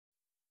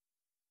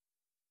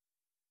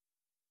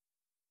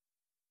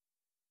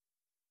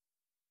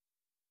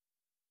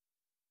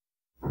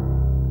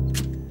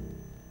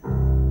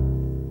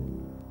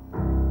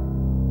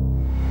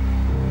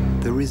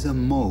There is a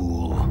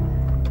mole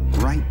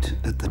right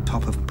at the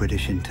top of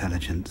British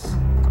intelligence.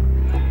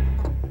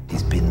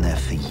 He's been there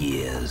for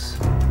years.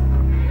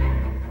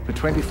 For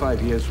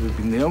 25 years, we've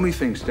been the only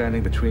thing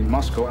standing between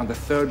Moscow and the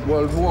Third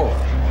World War.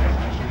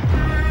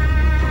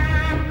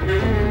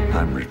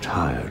 I'm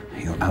retired.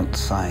 You're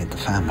outside the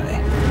family.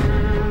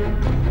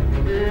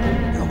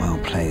 You're well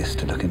placed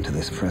to look into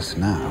this for us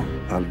now.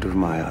 I'll do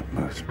my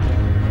utmost.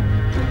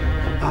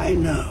 I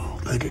know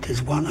that it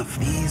is one of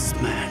these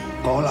men.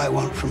 All I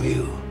want from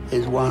you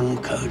is one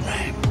code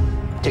name.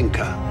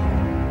 Tinker.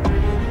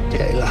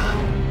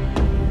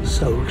 Tailor.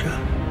 Soldier.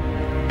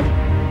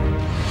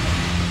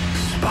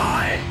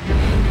 Spy.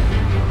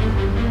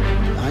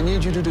 I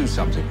need you to do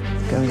something.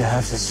 Going to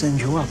have to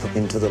send you up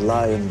into the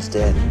lion's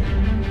den.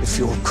 If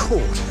you're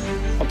caught.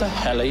 What the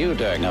hell are you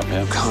doing up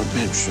here? Can't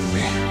mention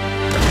me.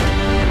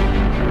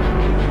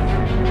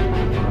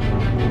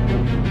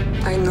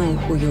 I know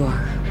who you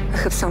are. I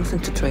have something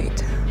to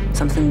trade.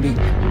 Something big.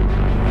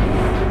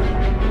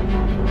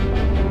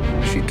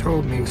 She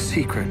told me a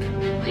secret.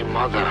 The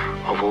mother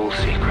of all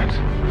secrets.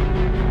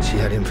 She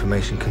had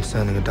information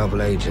concerning a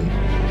double agent.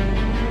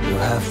 You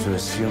have to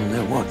assume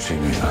they're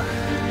watching you.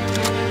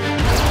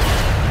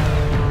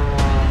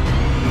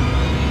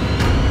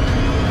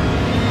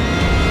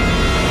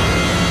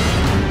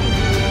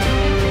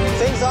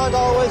 Things aren't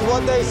always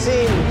what they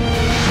seem.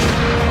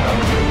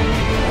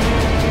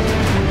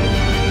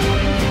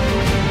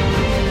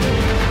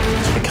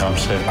 It's become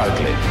so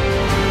ugly.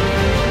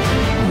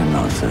 We're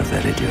not so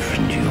very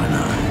different, you and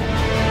I.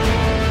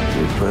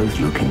 We're both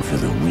looking for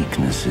the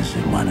weaknesses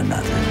in one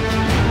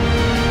another.